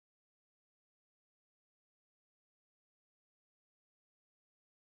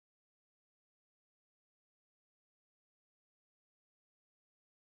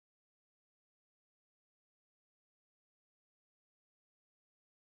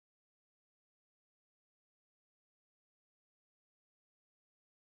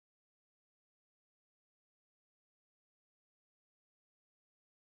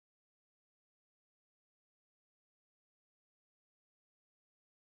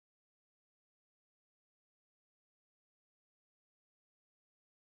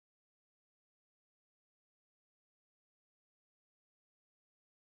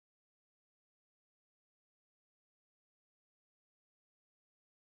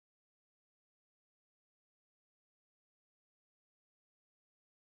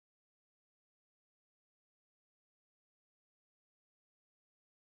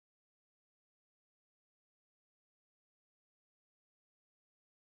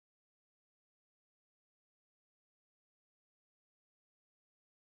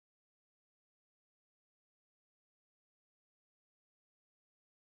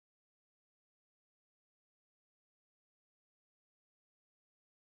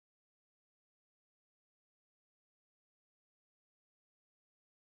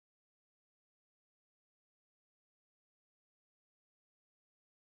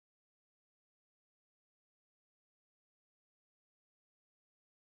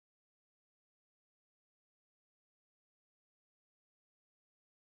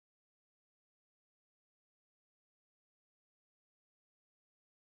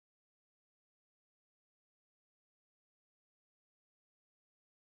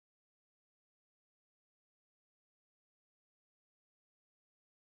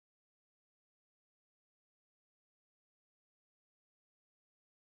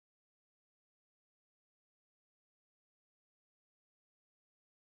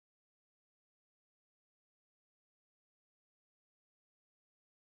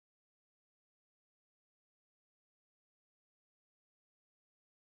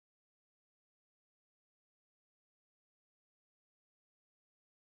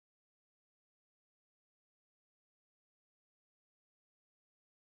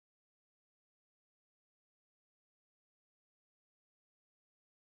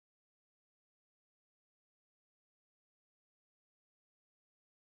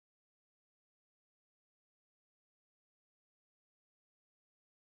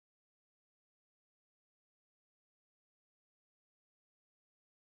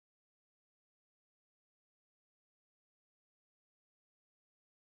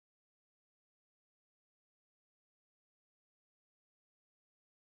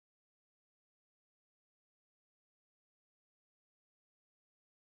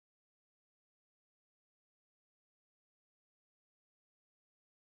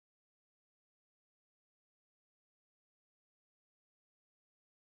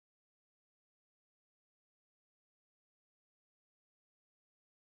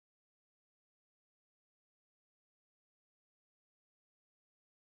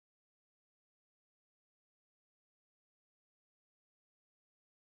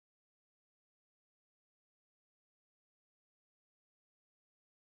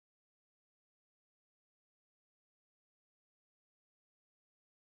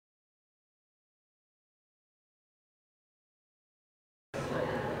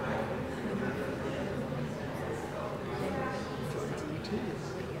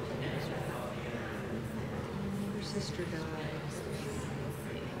sister died.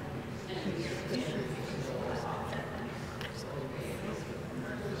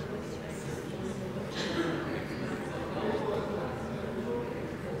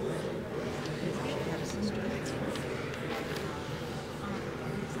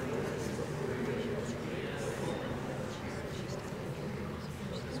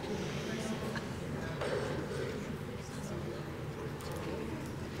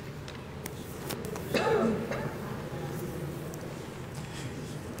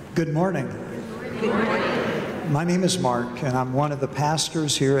 Good morning. Good morning. My name is Mark, and I'm one of the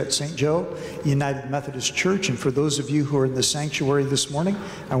pastors here at St. Joe United Methodist Church. And for those of you who are in the sanctuary this morning,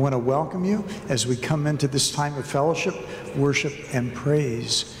 I want to welcome you as we come into this time of fellowship, worship, and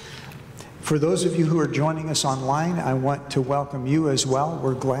praise. For those of you who are joining us online, I want to welcome you as well.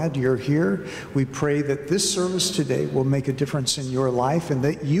 We're glad you're here. We pray that this service today will make a difference in your life and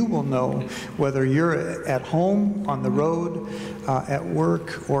that you will know, whether you're at home, on the road, at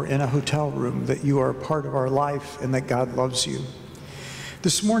work, or in a hotel room, that you are a part of our life and that God loves you.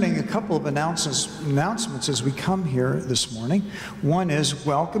 This morning, a couple of announcements as we come here this morning. One is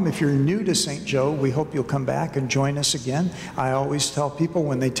welcome. If you're new to St. Joe, we hope you'll come back and join us again. I always tell people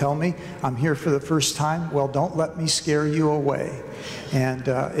when they tell me I'm here for the first time, well, don't let me scare you away. And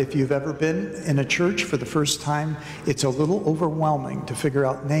if you've ever been in a church for the first time, it's a little overwhelming to figure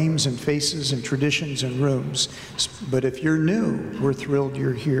out names and faces and traditions and rooms. But if you're new, we're thrilled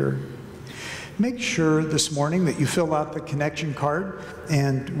you're here. Make sure this morning that you fill out the connection card,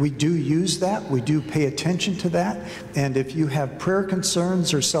 and we do use that. We do pay attention to that. And if you have prayer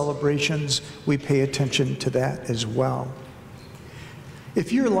concerns or celebrations, we pay attention to that as well.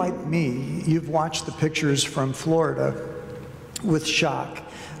 If you're like me, you've watched the pictures from Florida with shock.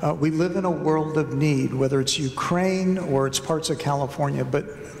 We live in a world of need, whether it's Ukraine or it's parts of California, but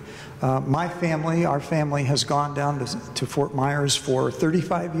my family, our family, has gone down to Fort Myers for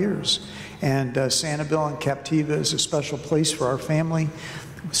 35 years. And Sanibel and Captiva is a special place for our family.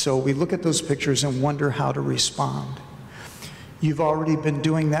 So we look at those pictures and wonder how to respond. You've already been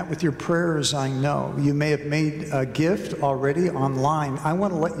doing that with your prayers, I know. You may have made a gift already online. I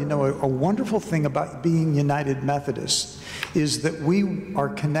want to let you know a wonderful thing about being United Methodist is that we are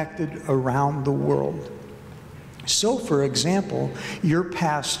connected around the world. So, for example, your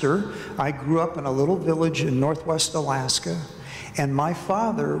pastor, I grew up in a little village in northwest Alaska, and my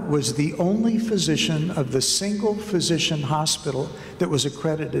father was the only physician of the single physician hospital that was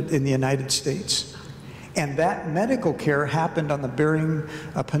accredited in the United States. And that medical care happened on the Bering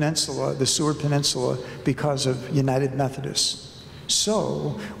Peninsula, the Seward Peninsula, because of United Methodists.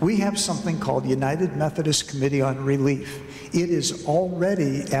 So, we have something called United Methodist Committee on Relief. It is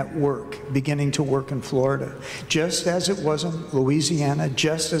already at work, beginning to work in Florida, just as it was in Louisiana,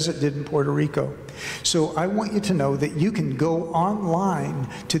 just as it did in Puerto Rico. So I want you to know that you can go online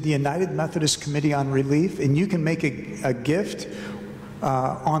to the United Methodist Committee on Relief, and you can make a gift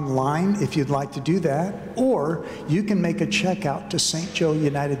online if you'd like to do that, or you can make a check out to St. Joe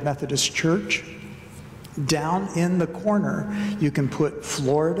United Methodist Church. Down in the corner, you can put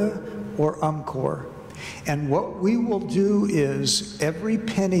Florida or UMCOR. And what we will do is every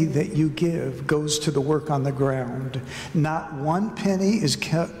penny that you give goes to the work on the ground. Not one penny is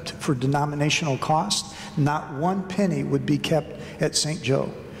kept for denominational cost. Not one penny would be kept at St. Joe.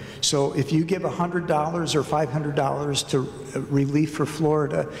 So if you give $100 or $500 to Relief for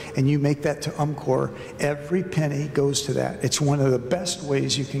Florida and you make that to UMCOR, every penny goes to that. It's one of the best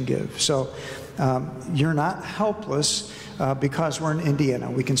ways you can give. So you're not helpless because we're in Indiana.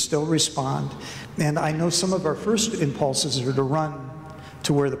 We can still respond. And I know some of our first impulses are to run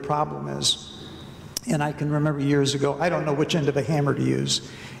to where the problem is. And I can remember years ago, I don't know which end of a hammer to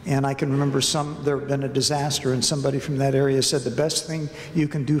use. And I can remember there had been a disaster and somebody from that area said, the best thing you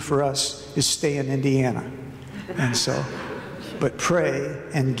can do for us is stay in Indiana. And so, but pray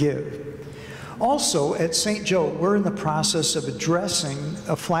and give. Also, at St. Joe, we're in the process of addressing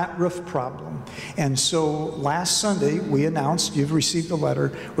a flat roof problem. And so last Sunday, we announced, you've received a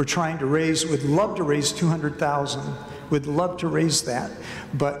letter, we're trying to we'd love to raise $200,000. We'd love to raise that.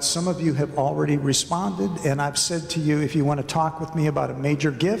 But some of you have already responded, and I've said to you, if you want to talk with me about a major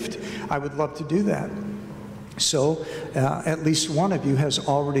gift, I would love to do that. So at least one of you has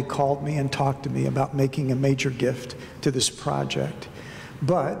already called me and talked to me about making a major gift to this project.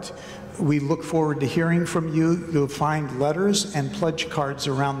 But we look forward to hearing from you. You'll find letters and pledge cards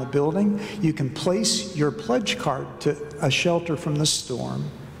around the building. You can place your pledge card to a shelter from the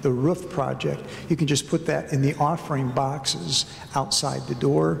storm, the roof project. You can just put that in the offering boxes outside the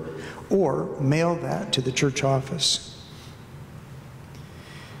door or mail that to the church office.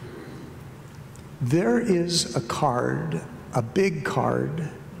 There is a card, a big card,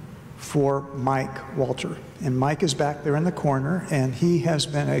 for Mike Walter. And Mike is back there in the corner, and he has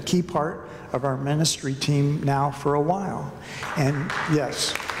been a key part of our ministry team now for a while. And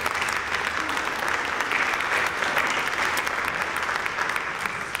yes.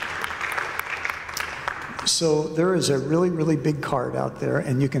 So there is a really, really big card out there,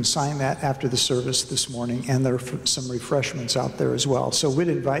 and you can sign that after the service this morning, and there are some refreshments out there as well. So we'd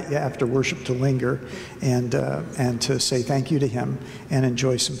invite you after worship to linger and to say thank you to him and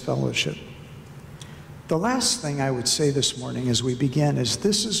enjoy some fellowship. The last thing I would say this morning as we begin is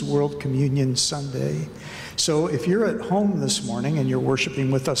this is World Communion Sunday. So if you're at home this morning and you're worshiping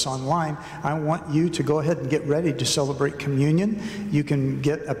with us online, I want you to go ahead and get ready to celebrate communion. You can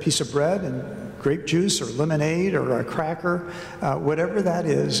get a piece of bread and grape juice or lemonade or a cracker, whatever that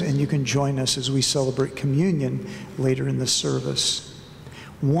is, and you can join us as we celebrate communion later in the service.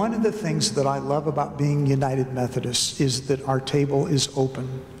 One of the things that I love about being United Methodist is that our table is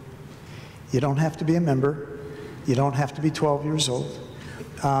open. You don't have to be a member. You don't have to be 12 years old.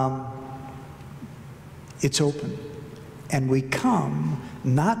 It's open. And we come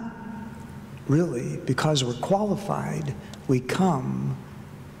not really because we're qualified. We come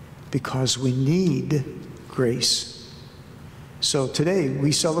because we need grace. So today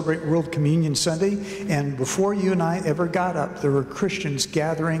we celebrate World Communion Sunday, and before you and I ever got up, there were Christians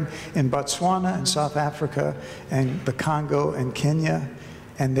gathering in Botswana and South Africa and the Congo and Kenya,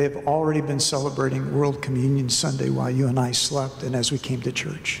 and they've already been celebrating World Communion Sunday while you and I slept and as we came to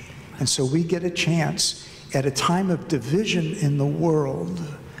church. And so we get a chance at a time of division in the world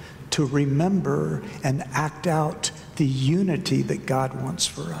to remember and act out the unity that God wants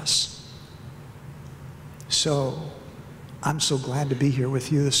for us. So I'm so glad to be here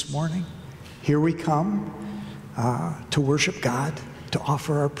with you this morning. Here we come to worship God, to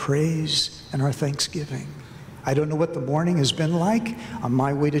offer our praise and our thanksgiving. I don't know what the morning has been like. On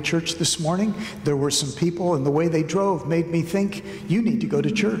my way to church this morning, there were some people, and the way they drove made me think, you need to go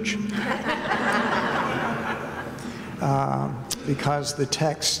to church. Because the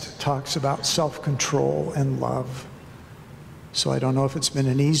text talks about self-control and love. So I don't know if it's been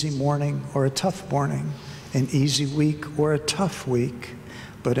an easy morning or a tough morning, an easy week or a tough week,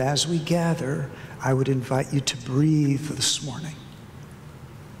 but as we gather, I would invite you to breathe this morning.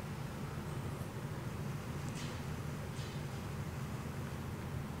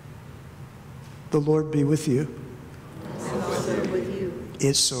 The Lord be with you. And also with you.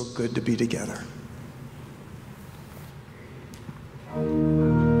 It's so good to be together.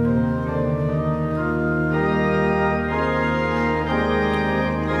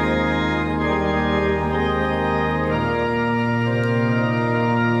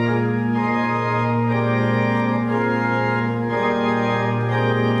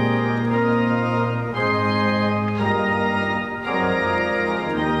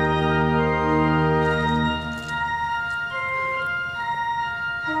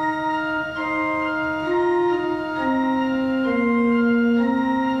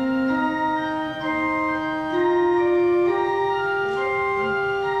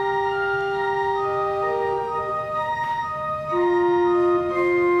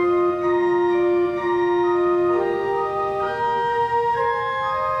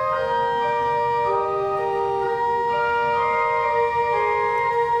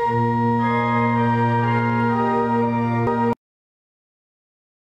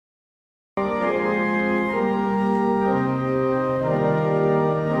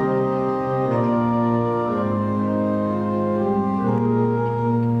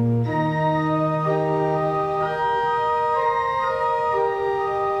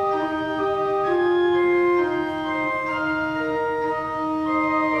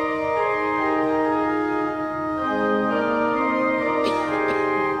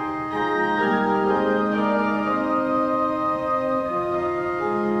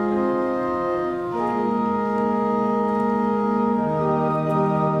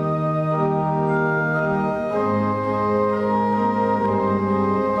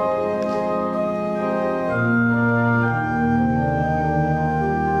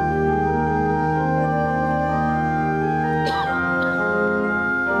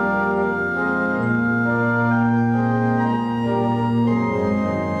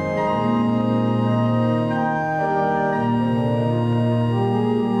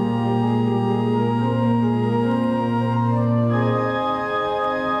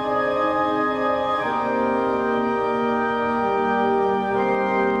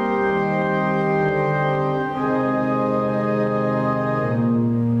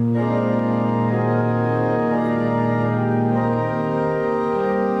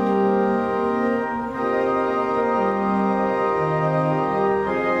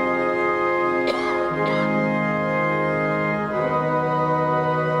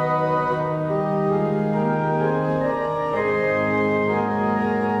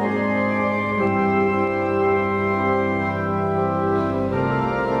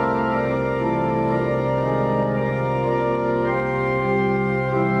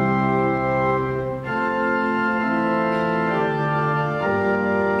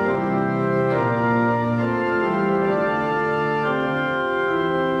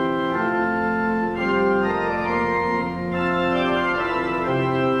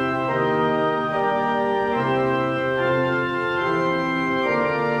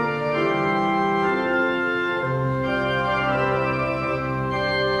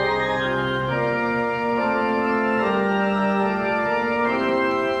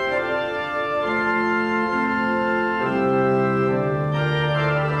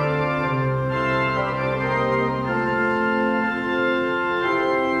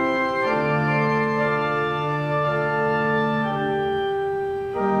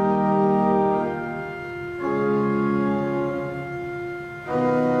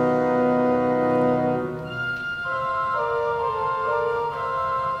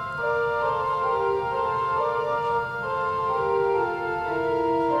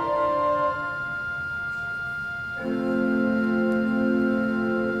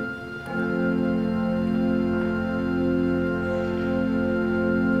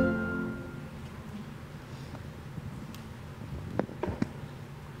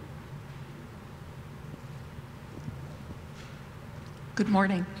 Good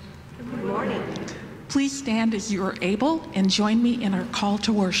morning. Good morning. Please stand as you are able and join me in our call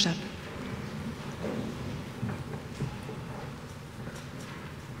to worship.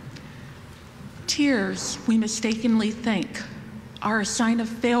 Tears, we mistakenly think, are a sign of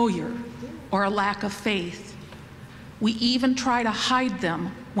failure or a lack of faith. We even try to hide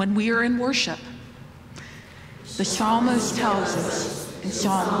them when we are in worship. The psalmist tells us in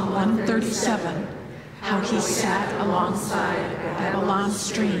Psalm 137 how he sat alongside Babylon's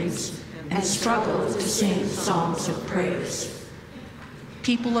streams and struggled to sing songs of praise.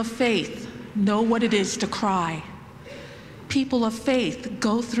 People of faith know what it is to cry. People of faith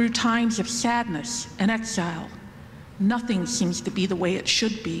go through times of sadness and exile. Nothing seems to be the way it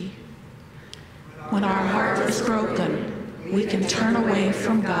should be. When our heart is broken, we can turn away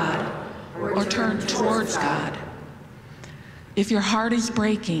from God or turn towards God. If your heart is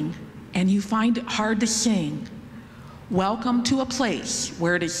breaking and you find it hard to sing, welcome to a place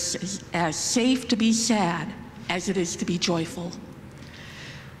where it is as safe to be sad as it is to be joyful.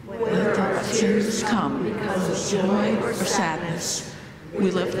 Let the tears come because of joy or sadness.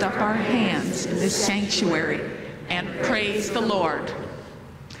 We lift up our hands in this sanctuary and praise the Lord.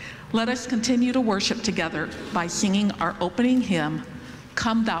 Let us continue to worship together by singing our opening hymn,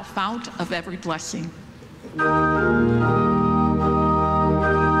 Come Thou Fount of Every Blessing.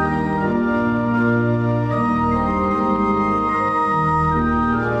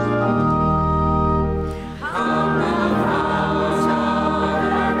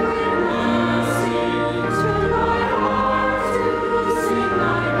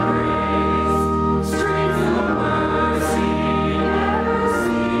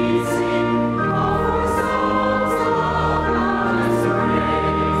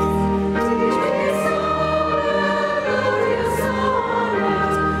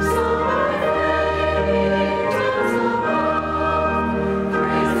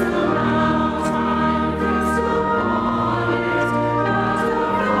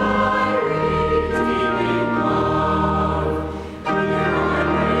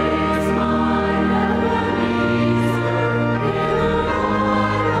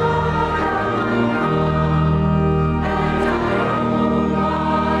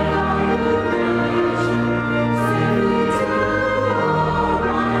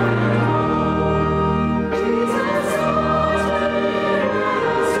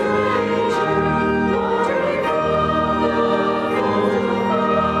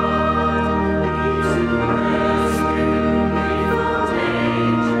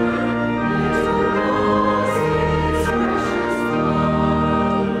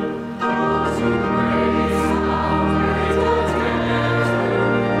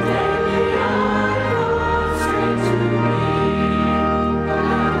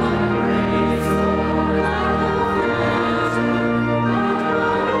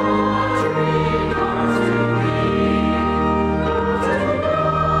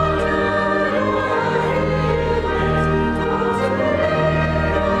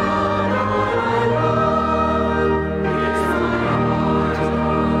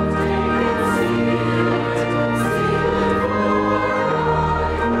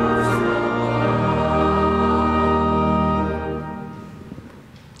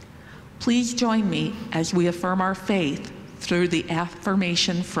 Please join me as we affirm our faith through the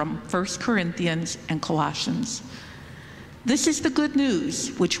affirmation from 1 Corinthians and Colossians. This is the good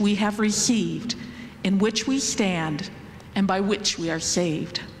news which we have received, in which we stand, and by which we are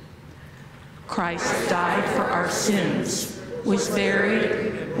saved. Christ died for our sins, was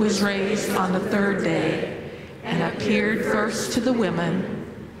buried, was raised on the third day, and appeared first to the women,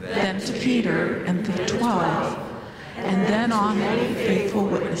 then to Peter and the 12, and then on many faithful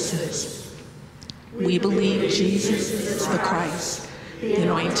witnesses. We believe Jesus is the Christ, the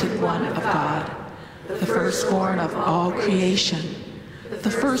anointed one of God, the firstborn of all creation, the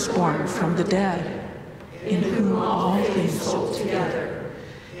firstborn from the dead, in whom all things hold together,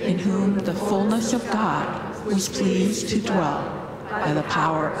 in whom the fullness of God was pleased to dwell by the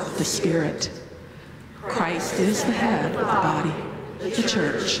power of the Spirit. Christ is the head of the body, the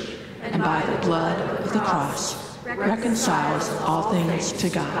church, and by the blood of the cross reconciles all things to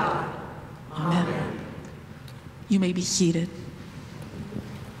God. Amen. You may be seated.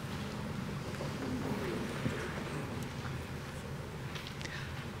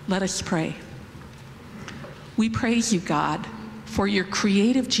 Let us pray. We praise you, God, for your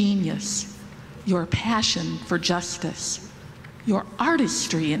creative genius, your passion for justice, your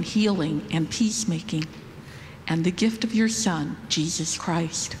artistry in healing and peacemaking, and the gift of your Son, Jesus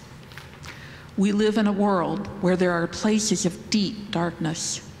Christ. We live in a world where there are places of deep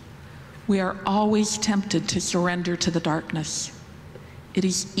darkness. We are always tempted to surrender to the darkness. It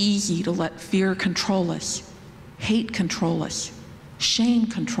is easy to let fear control us, hate control us, shame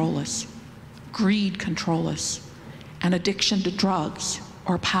control us, greed control us, and addiction to drugs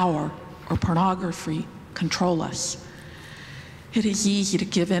or power or pornography control us. It is easy to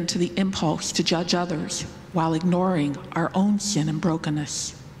give in to the impulse to judge others while ignoring our own sin and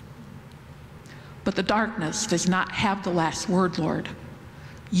brokenness. But the darkness does not have the last word, Lord.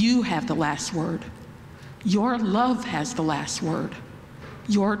 You have the last word. Your love has the last word.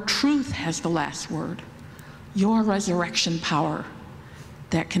 Your truth has the last word. Your resurrection power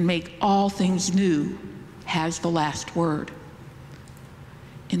that can make all things new has the last word.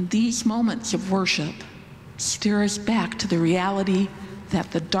 In these moments of worship, steer us back to the reality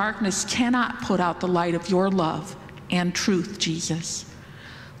that the darkness cannot put out the light of your love and truth, Jesus.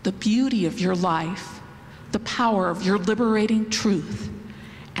 The beauty of your life, the power of your liberating truth,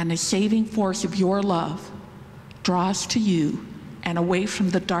 and the saving force of your love draw us to you and away from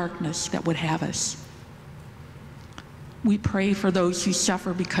the darkness that would have us. We pray for those who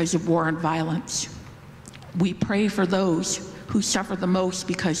suffer because of war and violence. We pray for those who suffer the most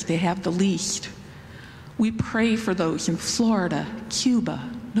because they have the least. We pray for those in Florida, Cuba,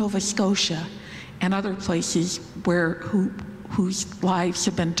 Nova Scotia, and other places whose lives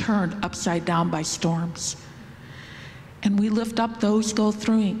have been turned upside down by storms. And we lift up those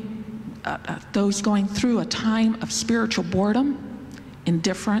going through a time of spiritual boredom,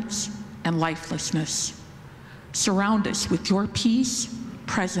 indifference, and lifelessness. Surround us with your peace,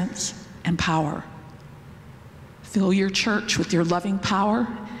 presence, and power. Fill your church with your loving power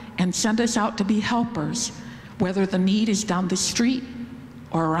and send us out to be helpers, whether the need is down the street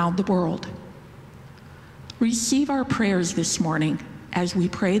or around the world. Receive our prayers this morning as we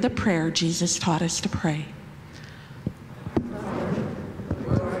pray the prayer Jesus taught us to pray.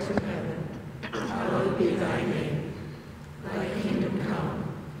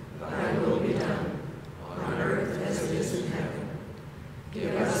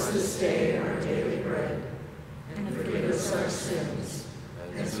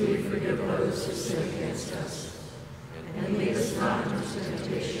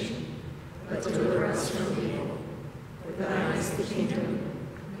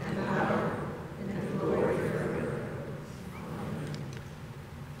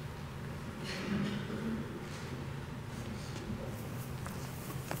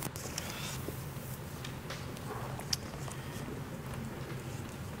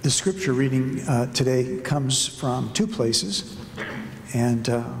 The scripture reading today comes from two places, and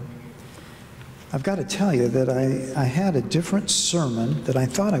I've got to tell you that I had a different sermon that I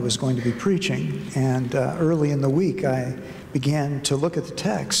thought I was going to be preaching, and early in the week I began to look at the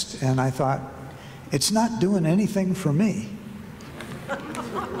text, and I thought, it's not doing anything for me.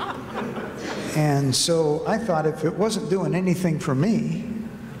 And so I thought if it wasn't doing anything for me,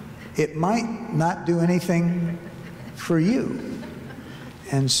 it might not do anything for you.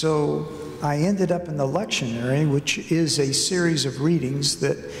 And so I ended up in the lectionary, which is a series of readings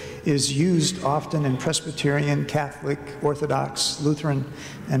that is used often in Presbyterian, Catholic, Orthodox, Lutheran,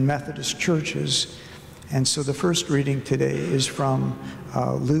 and Methodist churches. And so the first reading today is from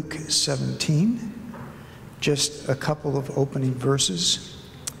Luke 17, just a couple of opening verses.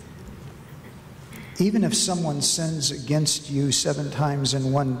 Even if someone sins against you 7 times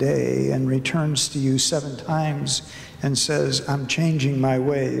in one day and returns to you 7 times and says, I'm changing my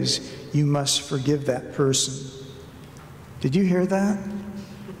ways, you must forgive that person. Did you hear that?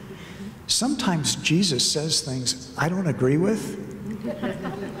 Sometimes Jesus says things I don't agree with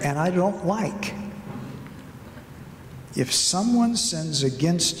and I don't like. If someone sins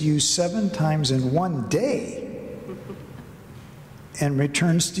against you 7 times in one day and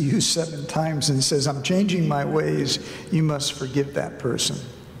returns to you 7 times and says, I'm changing my ways, you must forgive that person.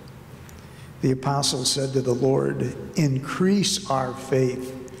 The apostle said to the Lord, increase our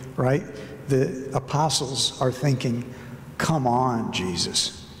faith, right? The apostles are thinking, come on,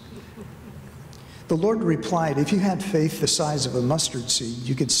 Jesus. The Lord replied, if you had faith the size of a mustard seed,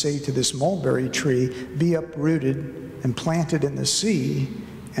 you could say to this mulberry tree, be uprooted and planted in the sea,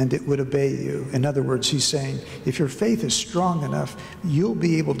 and it would obey you. In other words, he's saying, if your faith is strong enough, you'll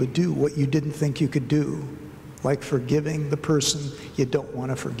be able to do what you didn't think you could do, like forgiving the person you don't want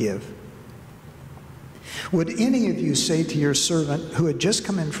to forgive. Would any of you say to your servant who had just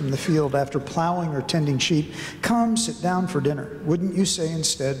come in from the field after plowing or tending sheep, come, sit down for dinner? Wouldn't you say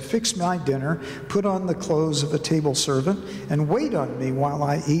instead, fix my dinner, put on the clothes of a table servant, and wait on me while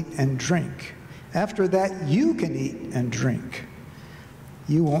I eat and drink? After that, you can eat and drink.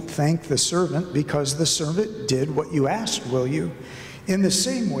 You won't thank the servant because the servant did what you asked, will you? In the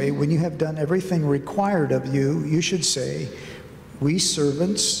same way, when you have done everything required of you, you should say, We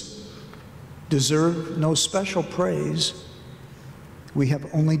servants deserve no special praise. We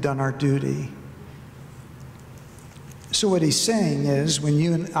have only done our duty. So what he's saying is, when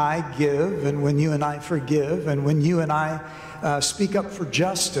you and I give, and when you and I forgive, and when you and I speak up for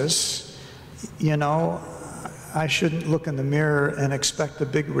justice, you know, I shouldn't look in the mirror and expect a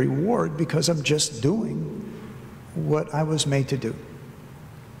big reward, because I'm just doing what I was made to do.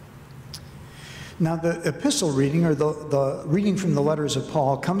 Now, the epistle reading, or the reading from the letters of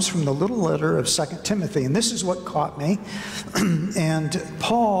Paul, comes from the little letter of 2 Timothy, and this is what caught me. And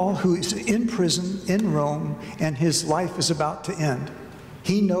Paul, who is in prison in Rome, and his life is about to end,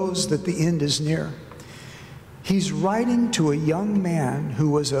 he knows that the end is near. He's writing to a young man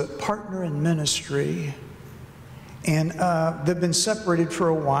who was a partner in ministry, and they've been separated for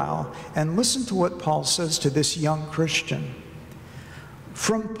a while. And listen to what Paul says to this young Christian.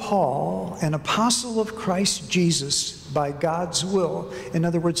 From Paul, an apostle of Christ Jesus by God's will. In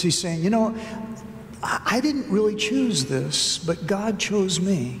other words, he's saying, you know, I didn't really choose this, but God chose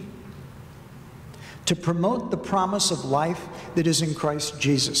me to promote the promise of life that is in Christ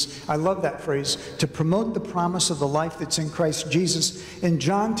Jesus. I love that phrase, to promote the promise of the life that's in Christ Jesus. In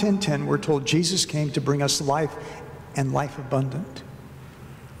John 10:10, we're told Jesus came to bring us life, and life abundant.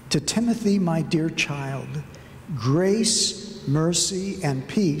 To Timothy, my dear child, grace, mercy, and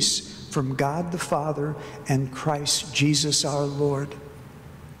peace from God the Father and Christ Jesus our Lord.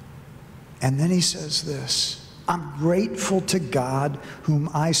 And then he says this, I'm grateful to God, whom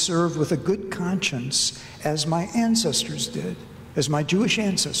I serve with a good conscience, as my ancestors did, as my Jewish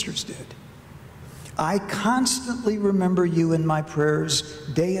ancestors did. I constantly remember you in my prayers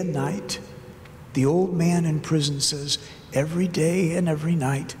day and night. The old man in prison says, every day and every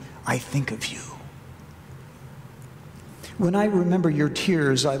night I think of you. When I remember your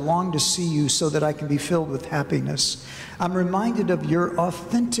tears, I long to see you so that I can be filled with happiness. I'm reminded of your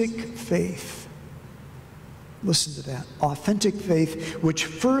authentic faith. Listen to that. Authentic faith, which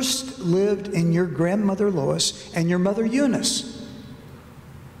first lived in your grandmother Lois and your mother Eunice.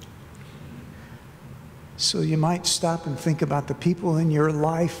 So you might stop and think about the people in your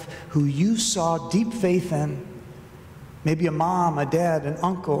life who you saw deep faith in. Maybe a mom, a dad, an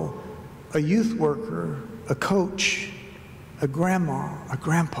uncle, a youth worker, a coach, a grandma, a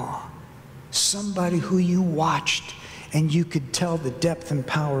grandpa. Somebody who you watched and you could tell the depth and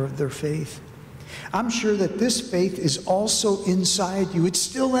power of their faith. I'm sure that this faith is also inside you. It's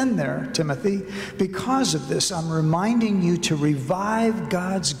still in there, Timothy. Because of this, I'm reminding you to revive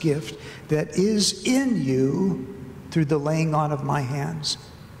God's gift that is in you through the laying on of my hands.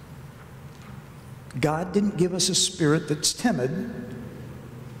 God didn't give us a spirit that's timid,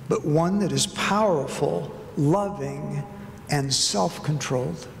 but one that is powerful, loving, and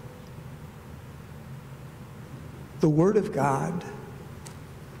self-controlled. The Word of God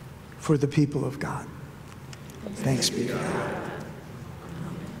for the people of God. Thanks be to God.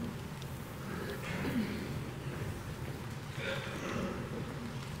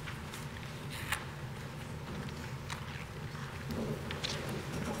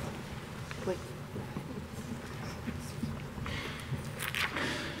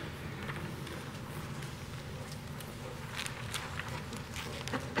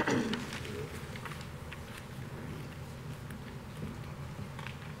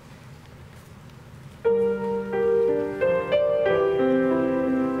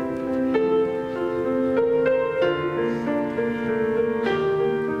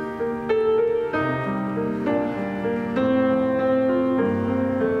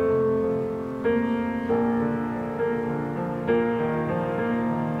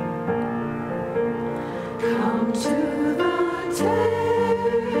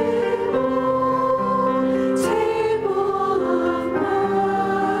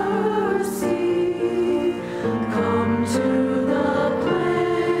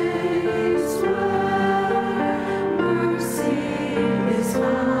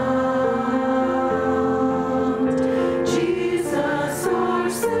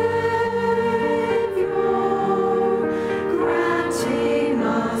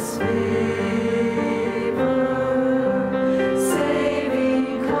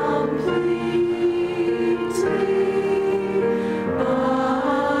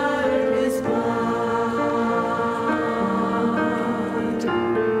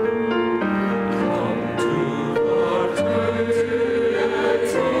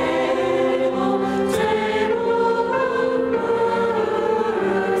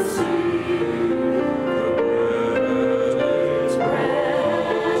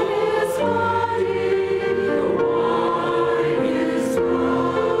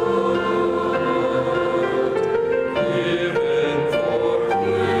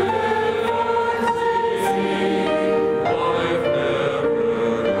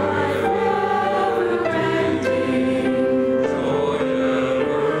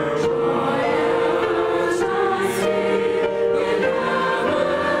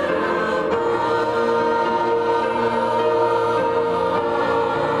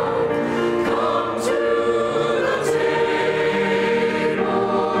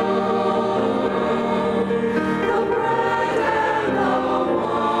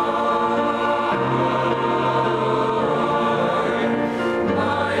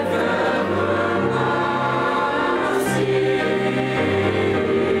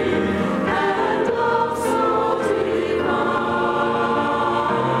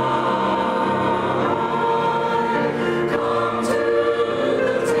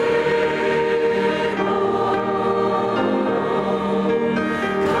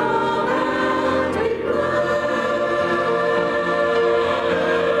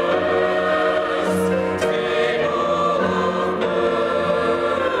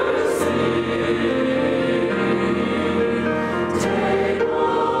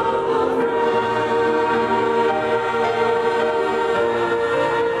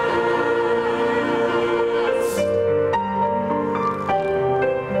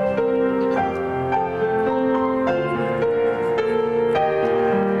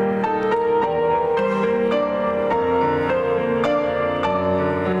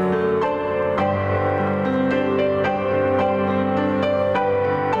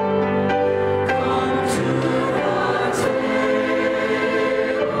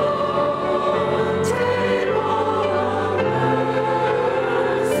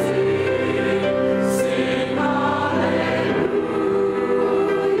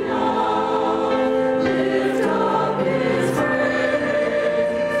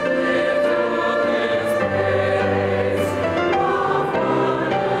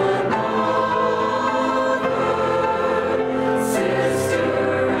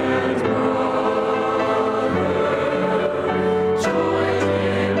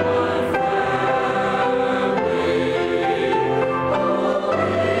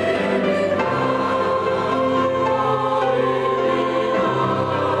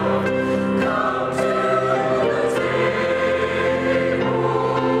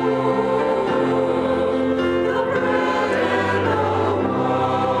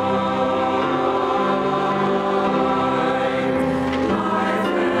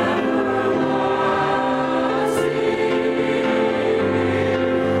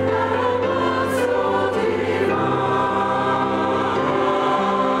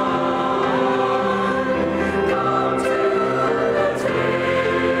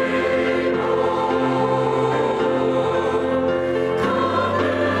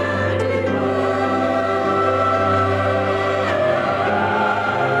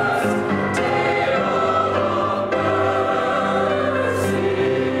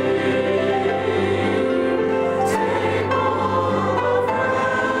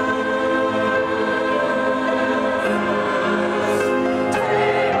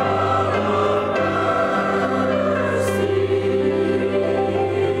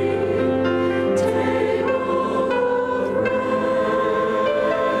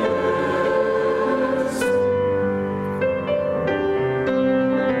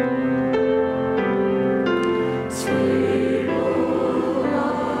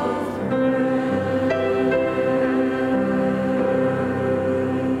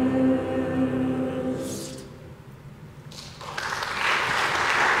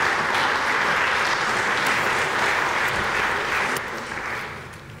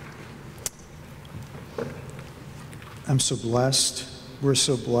 I'm so blessed. We're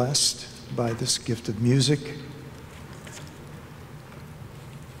so blessed by this gift of music.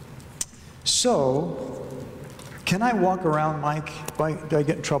 So, can I walk around, Mike? Do I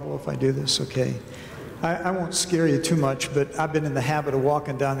get in trouble if I do this? Okay. I won't scare you too much, but I've been in the habit of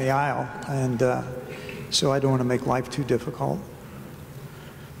walking down the aisle, and so I don't want to make life too difficult.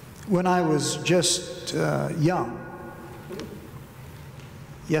 When I was just young,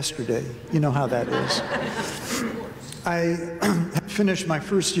 yesterday, you know how that is. I finished my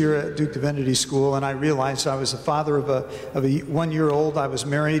first year at Duke Divinity School, and I realized I was the father of a 1-year-old. I was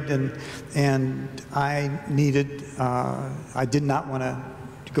married, and I did not want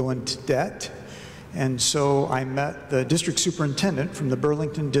to go into debt. And so I met the district superintendent from the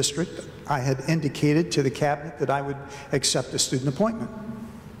Burlington district. I had indicated to the cabinet that I would accept a student appointment.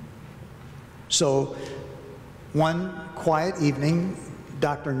 So one quiet evening,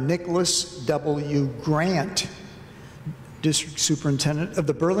 Dr. Nicholas W. Grant, district superintendent of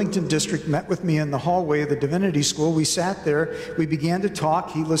the Burlington district, met with me in the hallway of the Divinity School. We sat there, we began to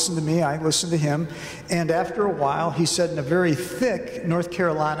talk. He listened to me, I listened to him. And after a while, he said in a very thick North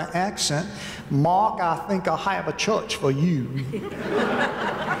Carolina accent, "Mark, I think I have a church for you."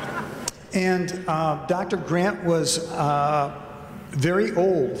 And Dr. Grant was very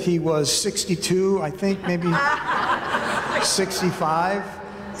old. He was 62, I think, maybe 65.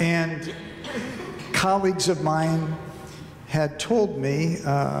 And colleagues of mine had told me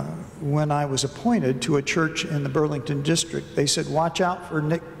when I was appointed to a church in the Burlington district, they said, "Watch out for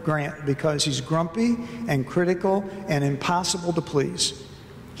Nick Grant because he's grumpy and critical and impossible to please.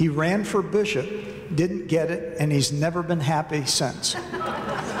 He ran for bishop, didn't get it, and he's never been happy since."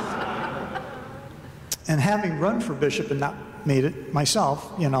 And having run for bishop and not made it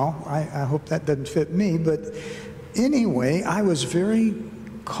myself, you know, I hope that doesn't fit me, but anyway, I was very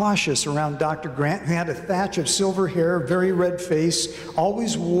cautious around Dr. Grant, who had a thatch of silver hair, very red face,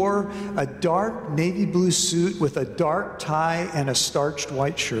 always wore a dark navy blue suit with a dark tie and a starched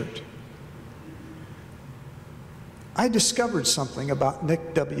white shirt. I discovered something about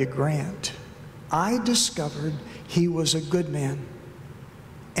Nick W. Grant. I discovered he was a good man.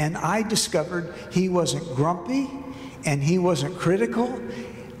 And I discovered he wasn't grumpy and he wasn't critical.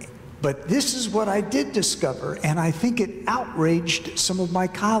 But this is what I did discover, and I think it outraged some of my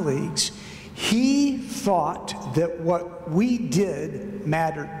colleagues. He thought that what we did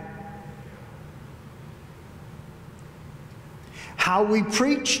mattered. How we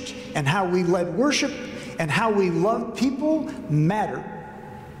preached and how we led worship and how we loved people mattered.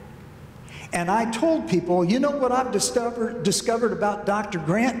 And I told people, you know what I've discovered about Dr.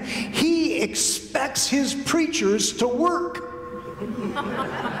 Grant? He expects his preachers to work.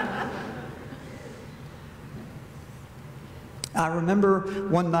 I remember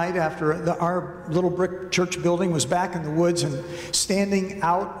one night after our little brick church building was back in the woods, and standing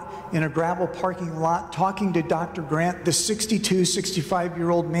out in a gravel parking lot talking to Dr. Grant, this 62,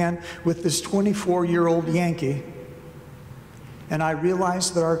 65-year-old man with this 24-year-old Yankee. And I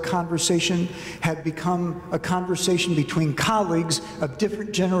realized that our conversation had become a conversation between colleagues of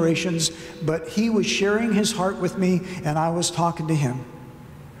different generations, but he was sharing his heart with me, and I was talking to him.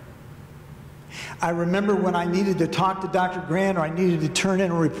 I remember when I needed to talk to Dr. Grant or I needed to turn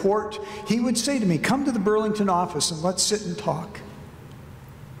in a report, he would say to me, "Come to the Burlington office and let's sit and talk."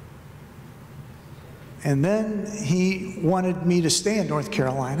 And then he wanted me to stay in North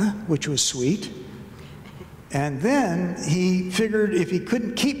Carolina, which was sweet. And then he figured if he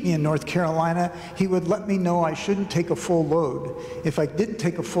couldn't keep me in North Carolina, he would let me know I shouldn't take a full load. If I didn't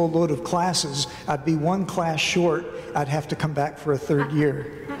take a full load of classes, I'd be one class short. I'd have to come back for a third year.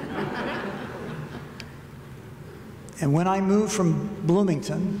 And when I moved from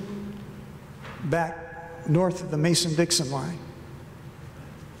Bloomington back north of the Mason-Dixon line,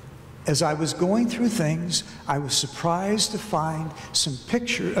 as I was going through things, I was surprised to find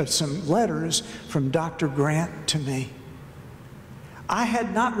some letters from Dr. Grant to me. I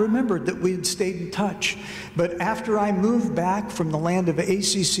had not remembered that we had stayed in touch, but after I moved back from the land of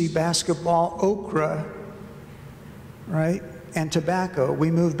ACC basketball, okra, right, and tobacco,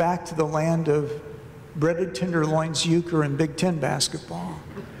 we moved back to the land of breaded tenderloins, euchre, and Big Ten basketball.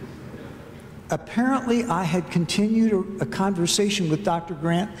 Apparently, I had continued a conversation with Dr.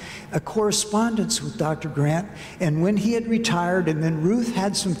 Grant, a correspondence with Dr. Grant, and when he had retired and then Ruth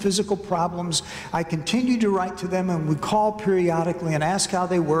had some physical problems, I continued to write to them and would call periodically and ask how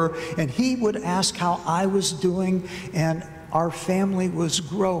they were, and he would ask how I was doing, and our family was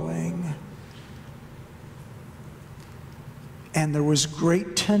growing. And there was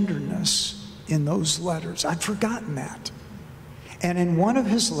great tenderness in those letters. I'd forgotten that. And in one of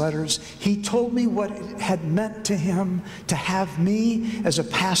his letters, he told me what it had meant to him to have me as a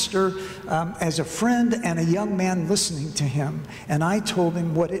pastor, as a friend and a young man listening to him. And I told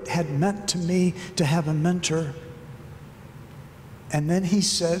him what it had meant to me to have a mentor. And then he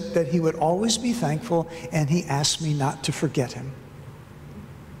said that he would always be thankful, and he asked me not to forget him.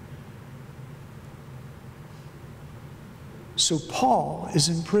 So Paul is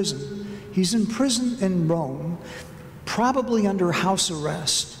in prison. He's in prison in Rome, probably under house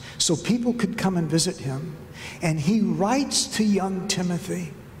arrest, so people could come and visit him. And he writes to young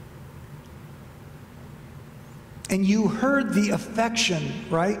Timothy. And you heard the affection,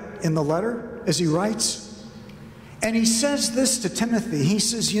 right, in the letter as he writes. And he says this to Timothy. He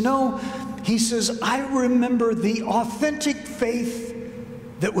says, you know, he says, I remember the authentic faith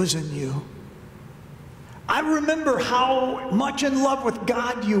that was in you. I remember how much in love with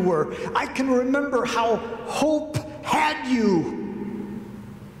God you were. I can remember how hope had you.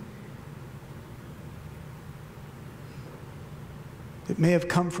 It may have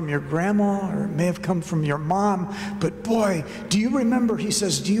come from your grandma, or it may have come from your mom, but boy, do you remember, he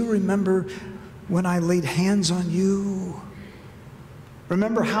says, do you remember when I laid hands on you?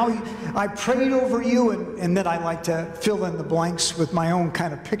 Remember how I prayed over you, and then I like to fill in the blanks with my own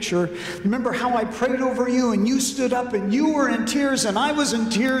kind of picture. Remember how I prayed over you, and you stood up, and you were in tears, and I was in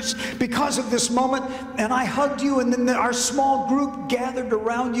tears because of this moment, and I hugged you, and then our small group gathered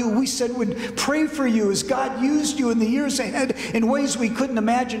around you. We said we'd pray for you as God used you in the years ahead in ways we couldn't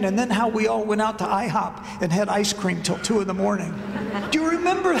imagine, and then how we all went out to IHOP and had ice cream till 2 in the morning. Do you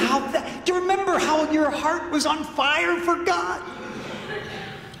remember do you remember how your heart was on fire for God?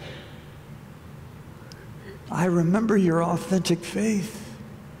 I remember your authentic faith.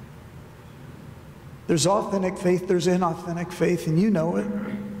 There's authentic faith, there's inauthentic faith, and you know it.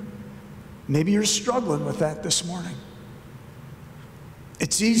 Maybe you're struggling with that this morning.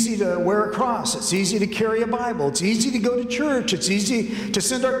 It's easy to wear a cross. It's easy to carry a Bible. It's easy to go to church. It's easy to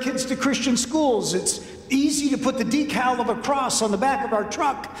send our kids to Christian schools. It's easy to put the decal of a cross on the back of our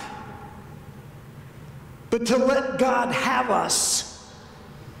truck. But to let God have us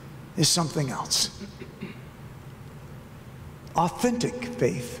is something else. Authentic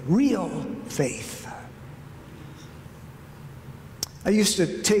faith, real faith. I used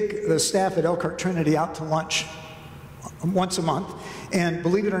to take the staff at Elkhart Trinity out to lunch once a month, and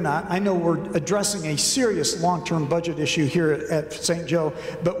believe it or not, I know we're addressing a serious long-term budget issue here at St. Joe,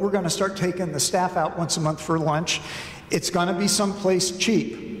 but we're going to start taking the staff out once a month for lunch. It's going to be someplace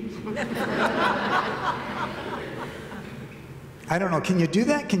cheap. I don't know, can you do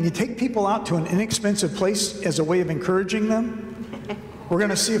that? Can you take people out to an inexpensive place as a way of encouraging them? We're going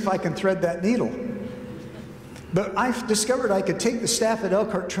to see if I can thread that needle. But I've discovered I could take the staff at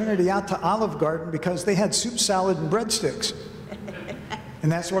Elkhart Trinity out to Olive Garden because they had soup, salad, and breadsticks. And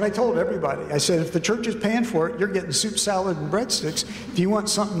that's what I told everybody. I said, if the church is paying for it, you're getting soup, salad, and breadsticks. If you want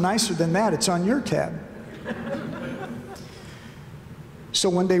something nicer than that, it's on your tab. So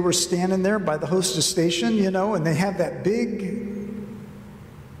one day we're standing there by the hostess station, you know, and they have that big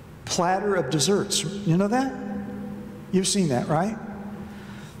platter of desserts. You know that? You've seen that, right?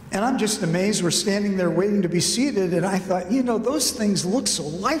 And I'm just amazed. We're standing there waiting to be seated, and I thought, you know, those things look so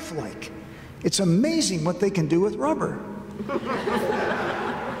lifelike. It's amazing what they can do with rubber.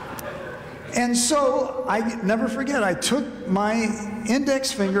 And so I never forget, I took my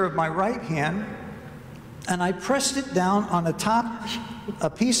index finger of my right hand and I pressed it down on a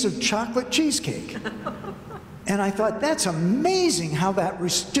piece of chocolate cheesecake. And I thought, that's amazing how that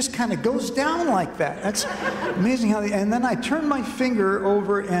just kind of goes down like that. That's amazing how and then I turned my finger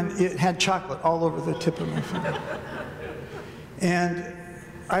over and it had chocolate all over the tip of my finger. And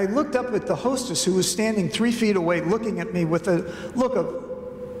I looked up at the hostess who was standing 3 feet away looking at me with a look of,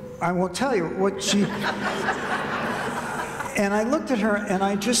 I won't tell you what she... And I looked at her and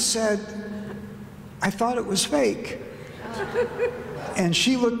I just said, I thought it was fake. And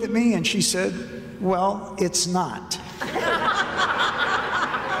she looked at me and she said, well, it's not.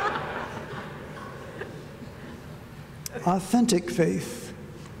 Authentic faith.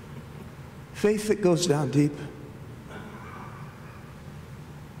 Faith that goes down deep.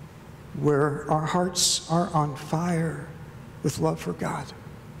 Where our hearts are on fire with love for God.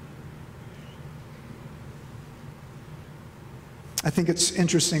 I think it's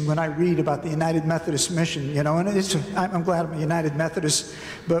interesting when I read about the United Methodist Mission, you know, and I'm glad I'm a United Methodist,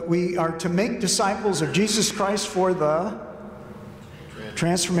 but we are to make disciples of Jesus Christ for the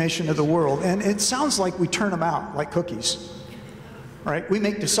transformation of the world. And it sounds like we turn them out like cookies, right? We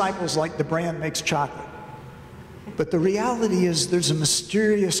make disciples like the brand makes chocolate. But the reality is there's a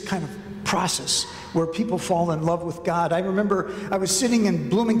mysterious kind of process where people fall in love with God. I remember I was sitting in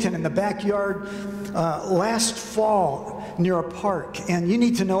Bloomington in the backyard last fall near a park, and you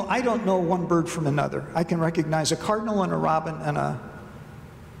need to know, I don't know one bird from another. I can recognize a cardinal and a robin and a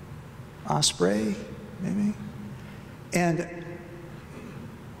osprey, maybe. And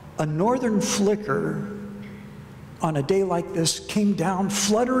a northern flicker on a day like this came down,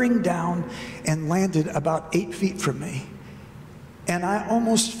 fluttering down, and landed about 8 feet from me. And I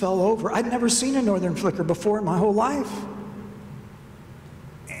almost fell over. I'd never seen a northern flicker before in my whole life.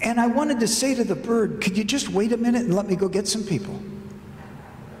 And I wanted to say to the bird, could you just wait a minute and let me go get some people?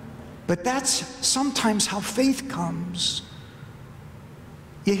 But that's sometimes how faith comes.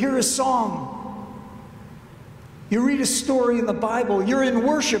 You hear a song. You read a story in the Bible. You're in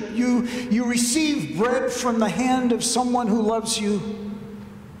worship. You receive bread from the hand of someone who loves you.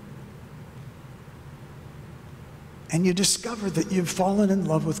 And you discover that you've fallen in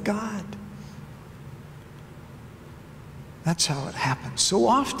love with God. That's how it happens so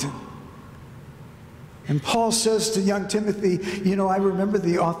often. And Paul says to young Timothy, you know, I remember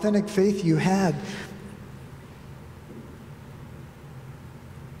the authentic faith you had.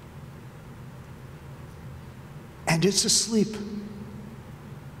 And it's asleep.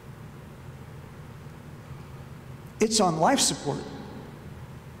 It's on life support.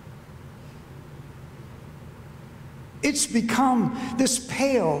 It's become this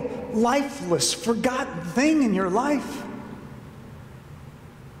pale, lifeless, forgotten thing in your life.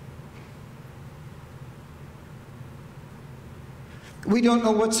 We don't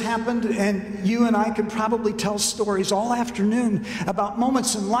know what's happened, and you and I could probably tell stories all afternoon about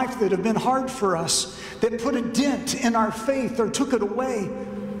moments in life that have been hard for us, that put a dent in our faith or took it away.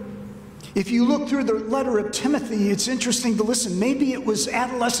 If you look through the letter of Timothy, it's interesting to listen. Maybe it was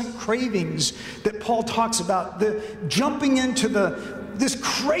adolescent cravings that Paul talks about, the jumping into this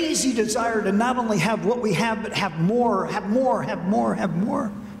crazy desire to not only have what we have, but have more, have more, have more, have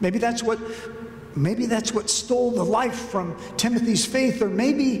more. Maybe that's what stole the life from Timothy's faith, or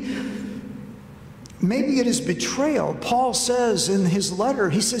maybe it is betrayal. Paul says in his letter,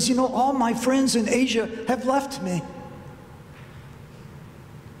 he says, you know, all my friends in Asia have left me.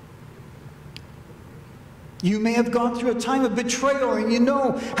 You may have gone through a time of betrayal, and you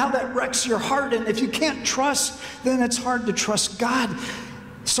know how that wrecks your heart. And if you can't trust, then it's hard to trust God.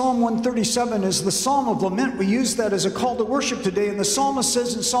 Psalm 137 is the psalm of lament. We use that as a call to worship today. And the psalmist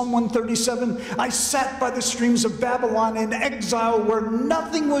says in Psalm 137, I sat by the streams of Babylon in exile where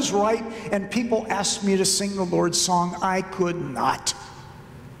nothing was right, and people asked me to sing the Lord's song. I could not.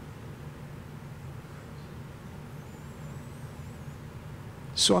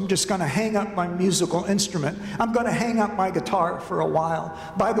 So I'm just going to hang up my musical instrument. I'm going to hang up my guitar for a while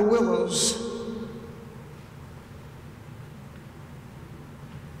by the willows.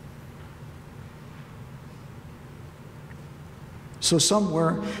 So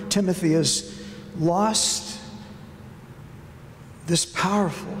somewhere Timothy has lost this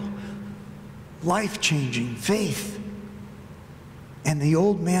powerful, life-changing faith. And the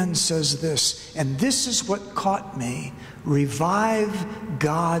old man says this, and this is what caught me: revive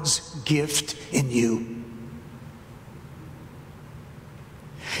God's gift in you.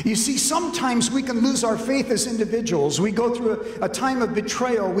 You see, sometimes we can lose our faith as individuals. We go through a time of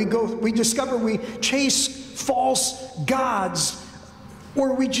betrayal. We discover we chase false gods,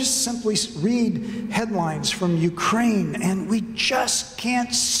 or we just simply read headlines from Ukraine, and we just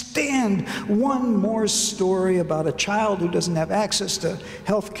can't stand one more story about a child who doesn't have access to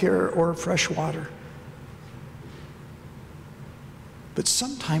health care or fresh water. But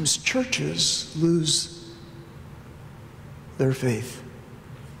sometimes churches lose their faith.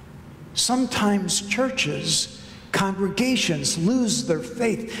 Sometimes churches, congregations lose their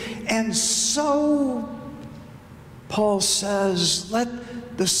faith. And so Paul says, let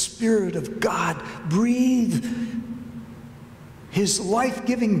the Spirit of God breathe His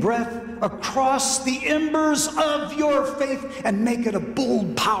life-giving breath across the embers of your faith and make it a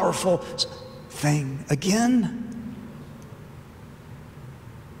bold, powerful thing again.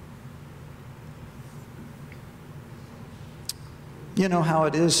 You know how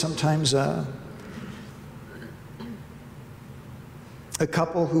it is sometimes a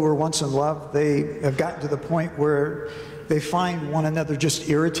couple who were once in love, they have gotten to the point where they find one another just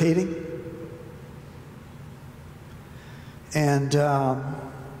irritating. And the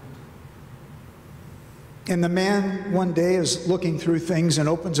man one day is looking through things and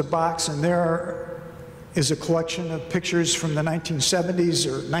opens a box, and there is a collection of pictures from the 1970s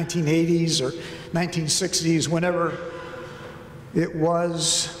or 1980s or 1960s, whenever it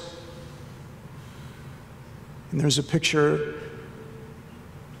was. And there's a picture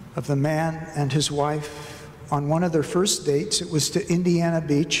of the man and his wife on one of their first dates. It was to Indiana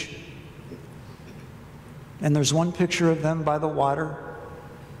Beach. And there's one picture of them by the water.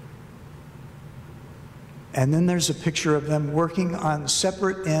 And then there's a picture of them working on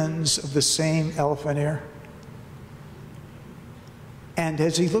separate ends of the same elephant ear. And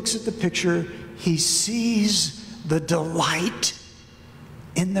as he looks at the picture, he sees the delight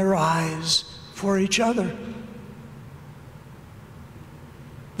in their eyes for each other.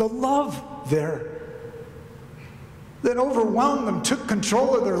 The love there that overwhelmed them, took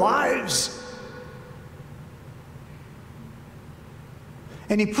control of their lives.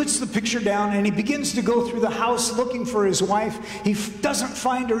 And he puts the picture down and he begins to go through the house looking for his wife. He doesn't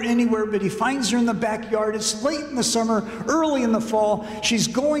find her anywhere, but he finds her in the backyard. It's late in the summer, early in the fall. She's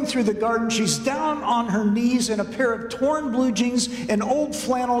going through the garden. She's down on her knees in a pair of torn blue jeans, an old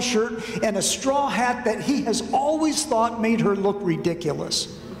flannel shirt, and a straw hat that he has always thought made her look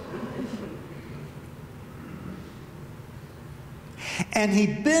ridiculous. And he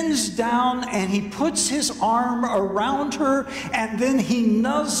bends down and he puts his arm around her and then he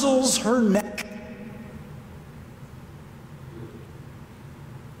nuzzles her neck.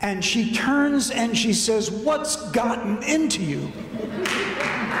 And she turns and she says, "What's gotten into you?"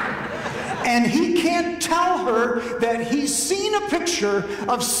 And he can't tell her that he's seen a picture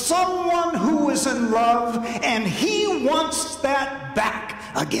of someone who is in love and he wants that back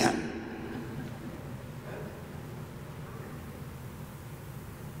again.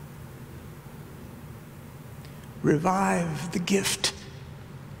 Revive the gift.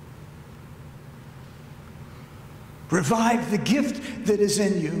 Revive the gift that is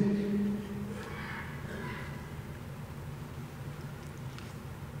in you.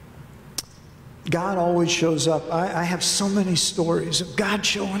 God always shows up. I have so many stories of God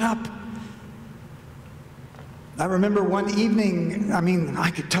showing up. I remember one evening, I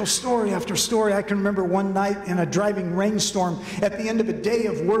could tell story after story. I can remember one night in a driving rainstorm at the end of a day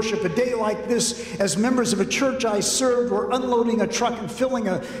of worship, a day like this, as members of a church I served were unloading a truck and filling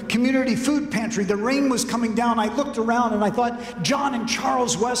a community food pantry. The rain was coming down. I looked around and I thought, John and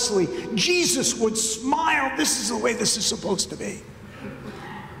Charles Wesley, Jesus would smile. This is the way this is supposed to be.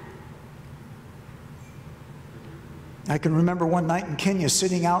 I can remember one night in Kenya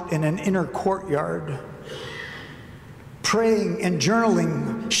sitting out in an inner courtyard, praying and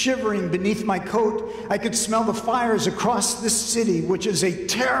journaling, shivering beneath my coat. I could smell the fires across this city, which is a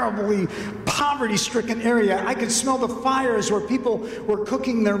terribly poverty-stricken area. I could smell the fires where people were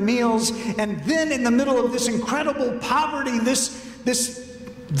cooking their meals. And then in the middle of this incredible poverty, this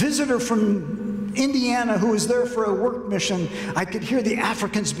visitor from Indiana who was there for a work mission, I could hear the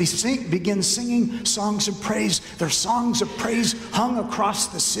Africans begin singing songs of praise. Their songs of praise hung across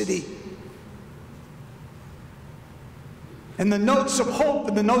the city. And the notes of hope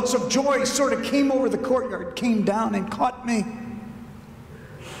and the notes of joy sort of came over the courtyard, came down and caught me.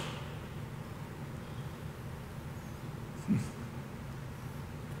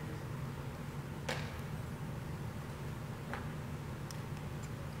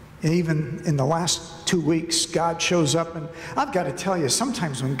 And even in the last 2 weeks, God shows up, and I've got to tell you,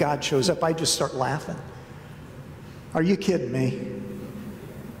 sometimes when God shows up, I just start laughing. Are you kidding me?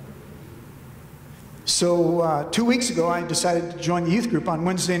 So 2 weeks ago, I decided to join the youth group on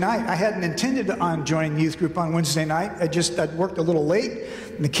Wednesday night. I hadn't intended on joining the youth group on Wednesday night. I'd worked a little late,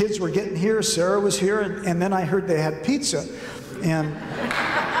 and the kids were getting here. Sarah was here, and then I heard they had pizza. And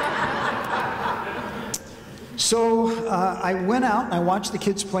so I went out, and I watched the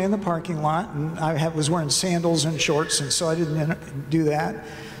kids play in the parking lot, and I was wearing sandals and shorts, and so I didn't do that.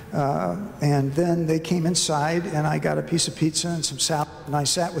 And then they came inside, and I got a piece of pizza and some salad, and I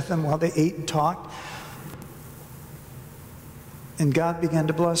sat with them while they ate and talked. And God began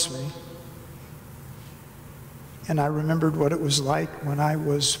to bless me. And I remembered what it was like when I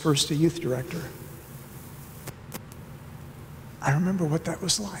was first a youth director. I remember what that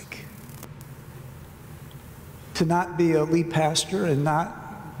was like. To not be a lead pastor and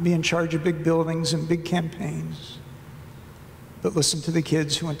not be in charge of big buildings and big campaigns, but listen to the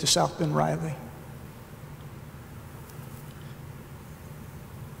kids who went to South Bend Riley.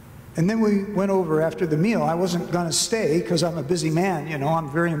 And then we went over after the meal. I wasn't going to stay because I'm a busy man, you know,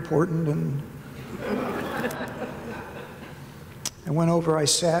 I'm very important. And I went over, I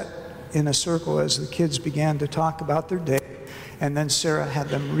sat in a circle as the kids began to talk about their day. And then Sarah had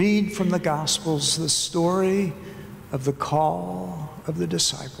them read from the Gospels the story of the call of the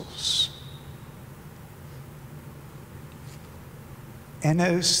disciples. And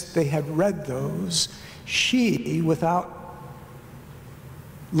as they had read those, she, without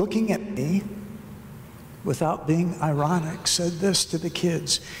looking at me, without being ironic, said this to the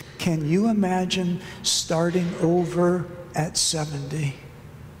kids: can you imagine starting over at 70?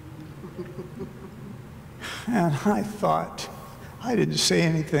 And I thought, I didn't say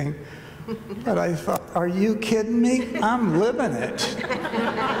anything, but I thought, are you kidding me? I'm living it.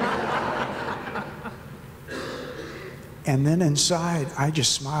 And then inside, I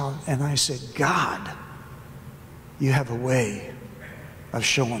just smiled and I said, God, you have a way of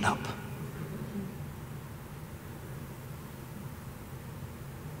showing up.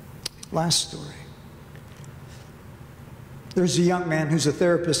 Last story. There's a young man who's a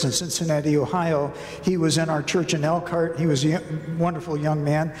therapist in Cincinnati, Ohio. He was in our church in Elkhart. He was a wonderful young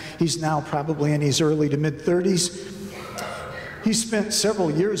man. He's now probably in his early to mid-30s. He spent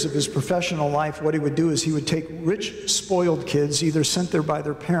several years of his professional life. What he would do is he would take rich, spoiled kids, either sent there by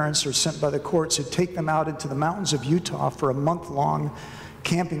their parents or sent by the courts. He'd take them out into the mountains of Utah for a month-long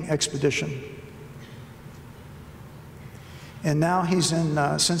camping expedition. And now he's in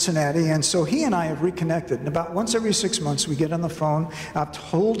Cincinnati, and so he and I have reconnected. And about once every 6 months, we get on the phone. I've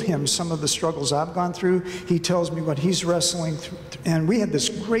told him some of the struggles I've gone through. He tells me what he's wrestling through. And we had this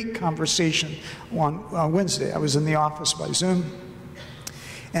great conversation on Wednesday. I was in the office by Zoom.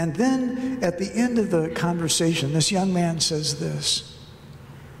 And then at the end of the conversation, this young man says this.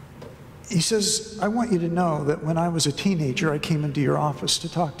 He says, I want you to know that when I was a teenager, I came into your office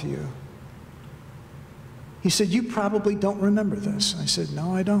to talk to you. He said, you probably don't remember this. I said,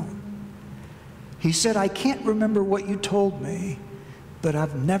 no, I don't. He said, I can't remember what you told me, but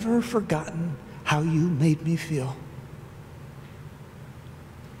I've never forgotten how you made me feel.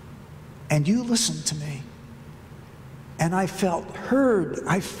 And you listened to me. And I felt heard.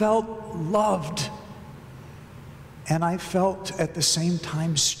 I felt loved. And I felt at the same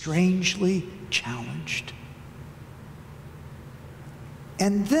time strangely challenged.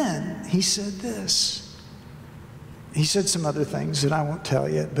 And then he said this. He said some other things that I won't tell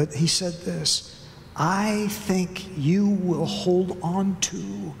you, but he said this: I think you will hold on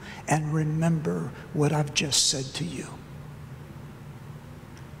to and remember what I've just said to you.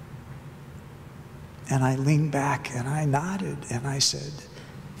 And I leaned back and I nodded and I said,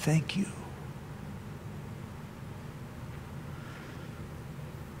 thank you.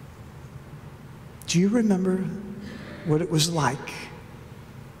 Do you remember what it was like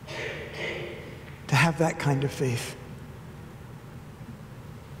to have that kind of faith?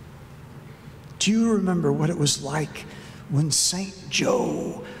 Do you remember what it was like when St.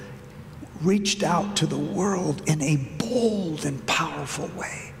 Joe reached out to the world in a bold and powerful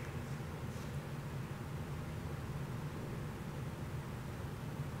way?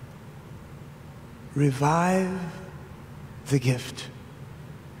 Revive the gift.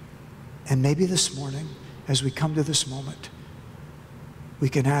 And maybe this morning, as we come to this moment, we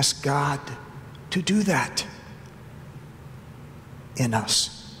can ask God to do that in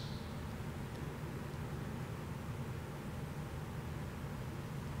us.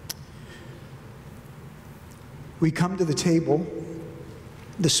 We come to the table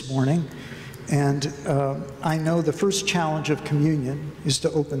this morning, and I know the first challenge of communion is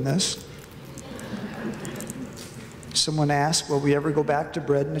to open this. Someone asked, will we ever go back to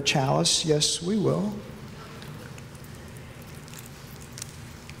bread in a chalice? Yes, we will.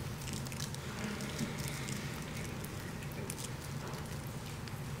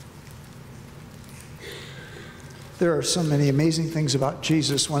 There are so many amazing things about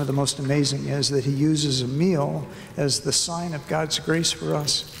Jesus. One of the most amazing is that he uses a meal as the sign of God's grace for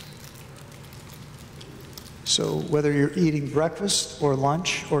us. So whether you're eating breakfast or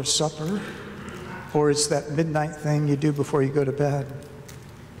lunch or supper, or it's that midnight thing you do before you go to bed,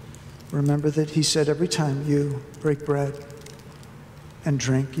 remember that he said, every time you break bread and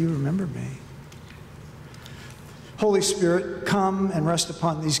drink, you remember me. Holy Spirit, come and rest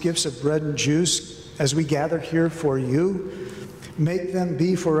upon these gifts of bread and juice as we gather here for you. Make them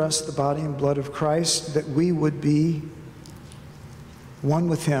be for us the body and blood of Christ, that we would be one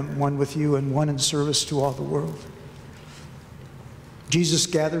with him, one with you, and one in service to all the world. Jesus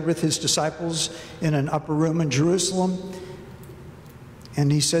gathered with his disciples in an upper room in Jerusalem,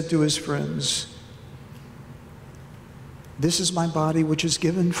 and he said to his friends, this is my body which is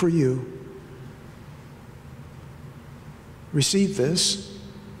given for you. Receive this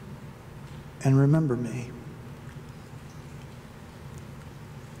and remember me.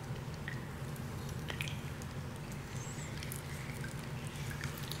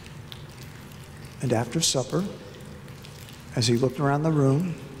 And after supper, as he looked around the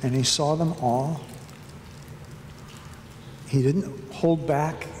room and he saw them all, he didn't hold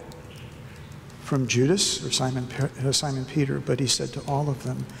back from Judas or Simon Peter, but he said to all of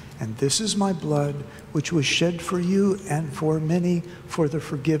them, "And this is my blood, which was shed for you and for many for the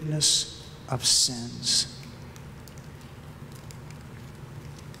forgiveness of sins."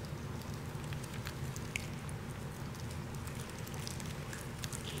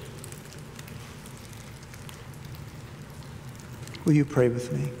 Will you pray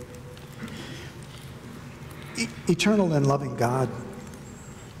with me? Eternal and loving God,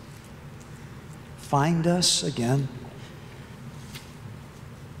 find us again.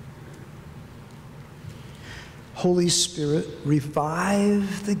 Holy Spirit,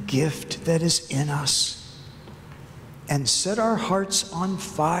 revive the gift that is in us and set our hearts on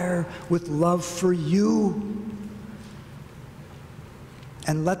fire with love for you.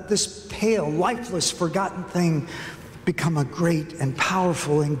 And let this pale, lifeless, forgotten thing become a great and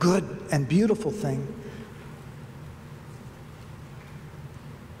powerful and good and beautiful thing.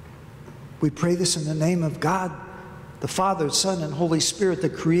 We pray this in the name of God, the Father, Son, and Holy Spirit, the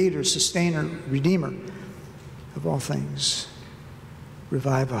Creator, Sustainer, Redeemer of all things.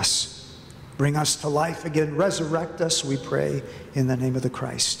 Revive us. Bring us to life again. Resurrect us, we pray, in the name of the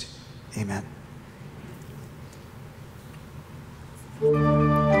Christ. Amen.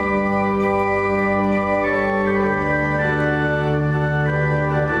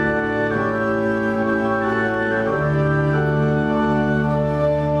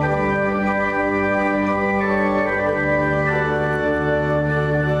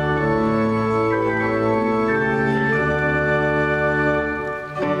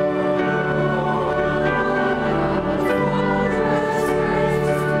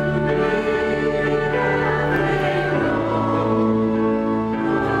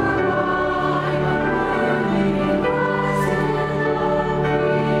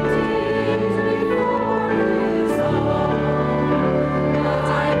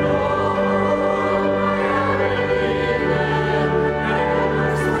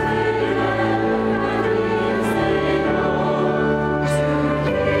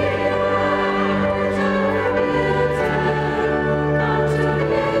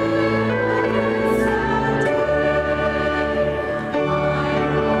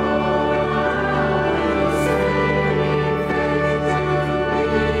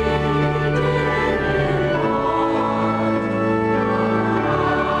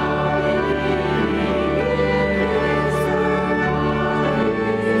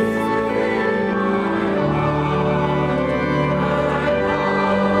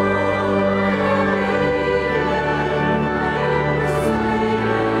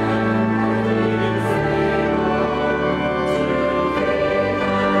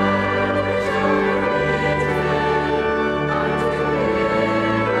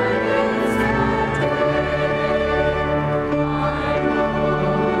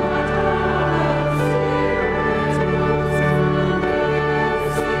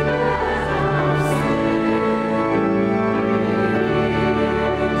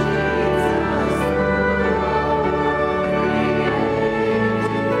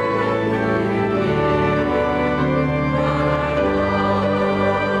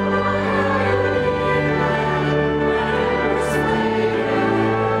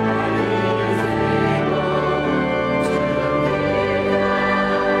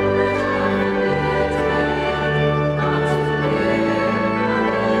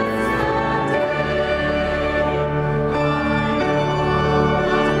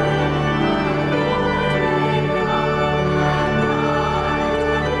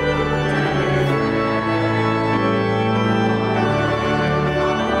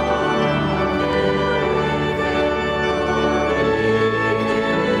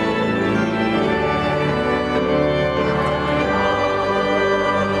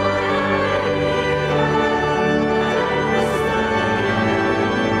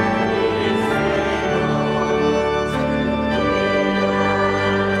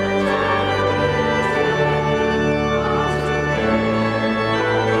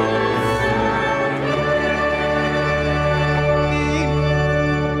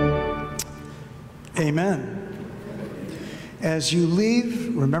 Amen. As you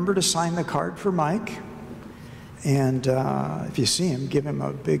leave, remember to sign the card for Mike. And if you see him, give him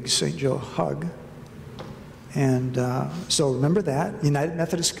a big St. Joe hug. And so remember that. United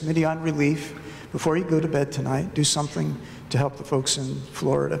Methodist Committee on Relief. Before you go to bed tonight, do something to help the folks in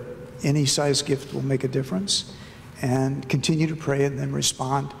Florida. Any size gift will make a difference. And continue to pray and then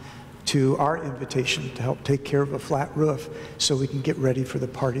respond to our invitation to help take care of a flat roof so we can get ready for the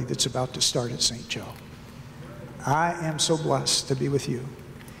party that's about to start at St. Joe. I am so blessed to be with you.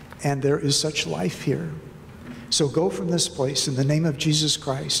 And there is such life here. So go from this place in the name of Jesus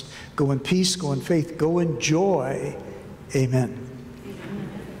Christ. Go in peace, go in faith, go in joy. Amen.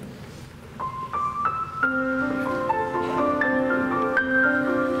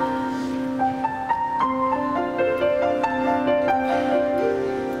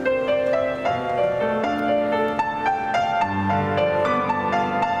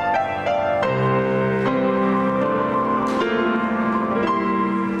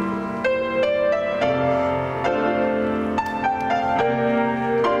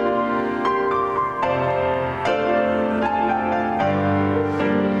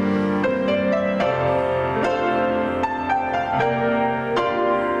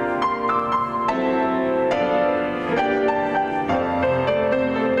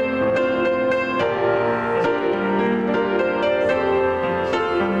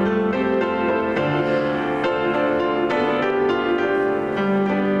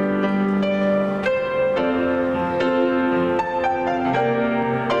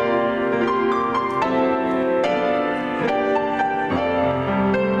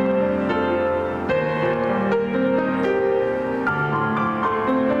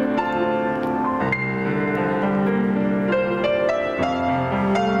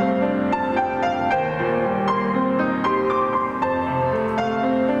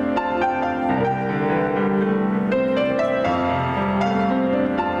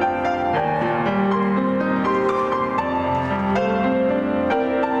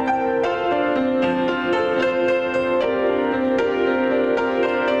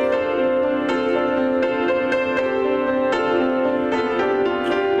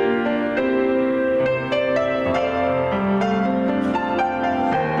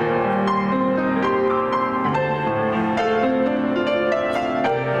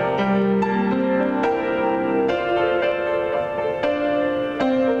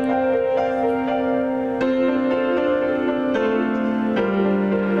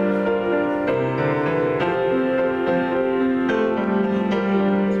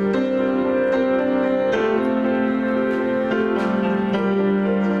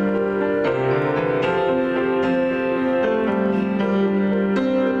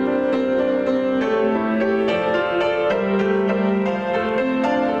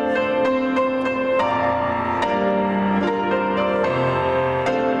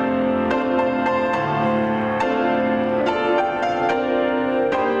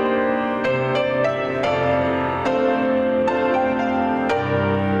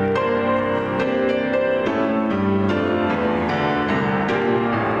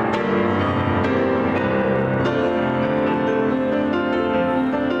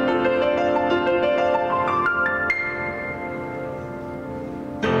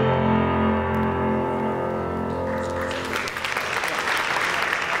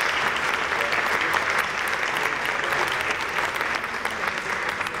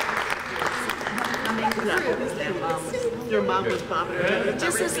 Your mom was bobbing her head.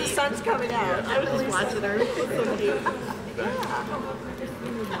 Just as the sun's coming out. I was just watching her. It's so cute.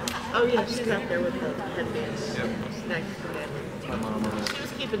 Oh yeah, she's up there with the headband. She's next to it. She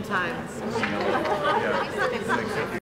was keeping time.